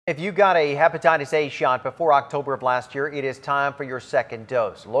If you got a hepatitis A shot before October of last year, it is time for your second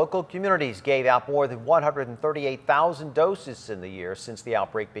dose. Local communities gave out more than 138,000 doses in the year since the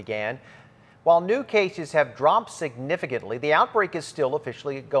outbreak began. While new cases have dropped significantly, the outbreak is still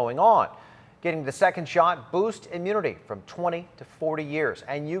officially going on. Getting the second shot boosts immunity from 20 to 40 years,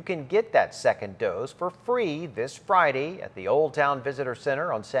 and you can get that second dose for free this Friday at the Old Town Visitor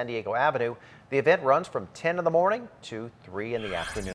Center on San Diego Avenue. The event runs from 10 in the morning to 3 in the afternoon.